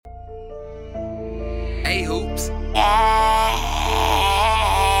Hey, hoops. Stylus,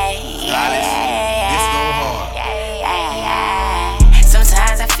 this go hard.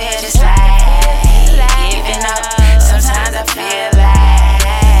 Sometimes I feel just like giving up. Sometimes I feel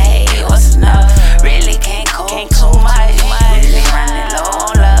like what's enough? Really can't cope too much. Really running low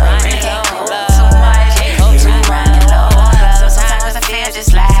on love. Really can't cope too much. Really running low on love. Sometimes I feel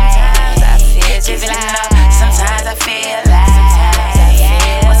just like giving up. Sometimes I feel like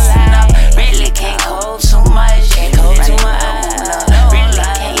what's enough? Really can't cope too much. Can't cope too much. Really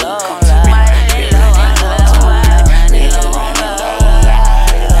can't cope too much. Really running low on love. Really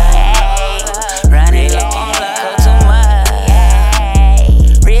running low on love too much.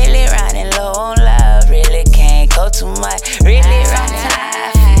 Really running low on love. Really can't go too much. Really running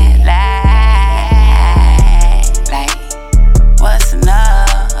like what's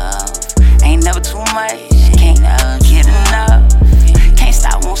enough? Ain't never too much. Can't get enough. Can't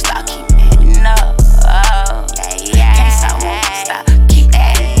stop, won't stop, keep adding up. Can't stop, won't stop, keep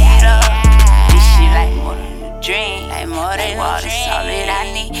adding it up. This shit like more than a dream. Like more than water's all that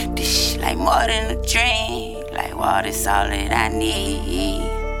I need. This shit like more than a dream. Like water's all that I need.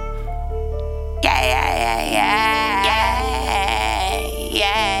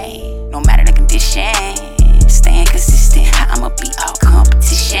 No matter the condition, staying consistent. I'ma beat all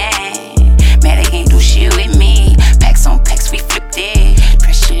competition. Man, they can't do shit with me. Packs on packs, we flipped it.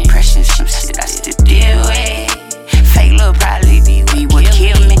 Pressure, some shit I still deal with. Fake love probably be what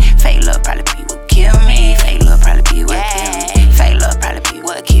kill me. Fake love probably be what kill me. Fake love probably be what kill me. Fake love probably be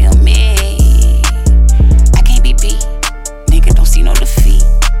what kill me. I can't be beat. Nigga don't see no defeat.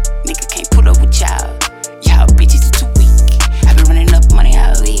 Nigga can't put up with y'all. Y'all bitches are too weak. I been running up money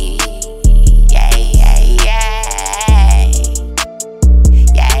all week.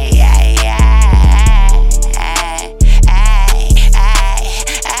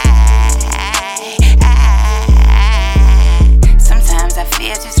 Sometimes I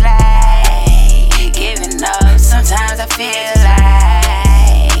feel just like giving up. Sometimes I feel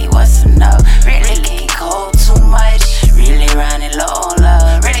like what's enough? Really can't cope too much. Really running low on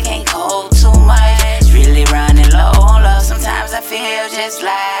love. Really can't cope too much. Really running low on love. Sometimes I feel just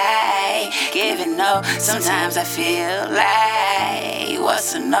like giving up. Sometimes I feel like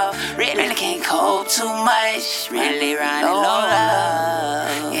what's enough? Really can't cope too much. Really running low on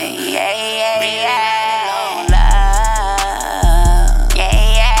love.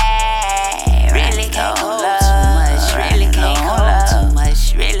 Really can't cope too much. Really can't cope too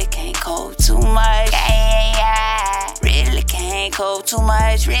much. Really can't cope too much. Really can't cope too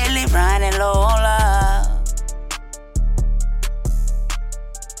much. Really running low on love.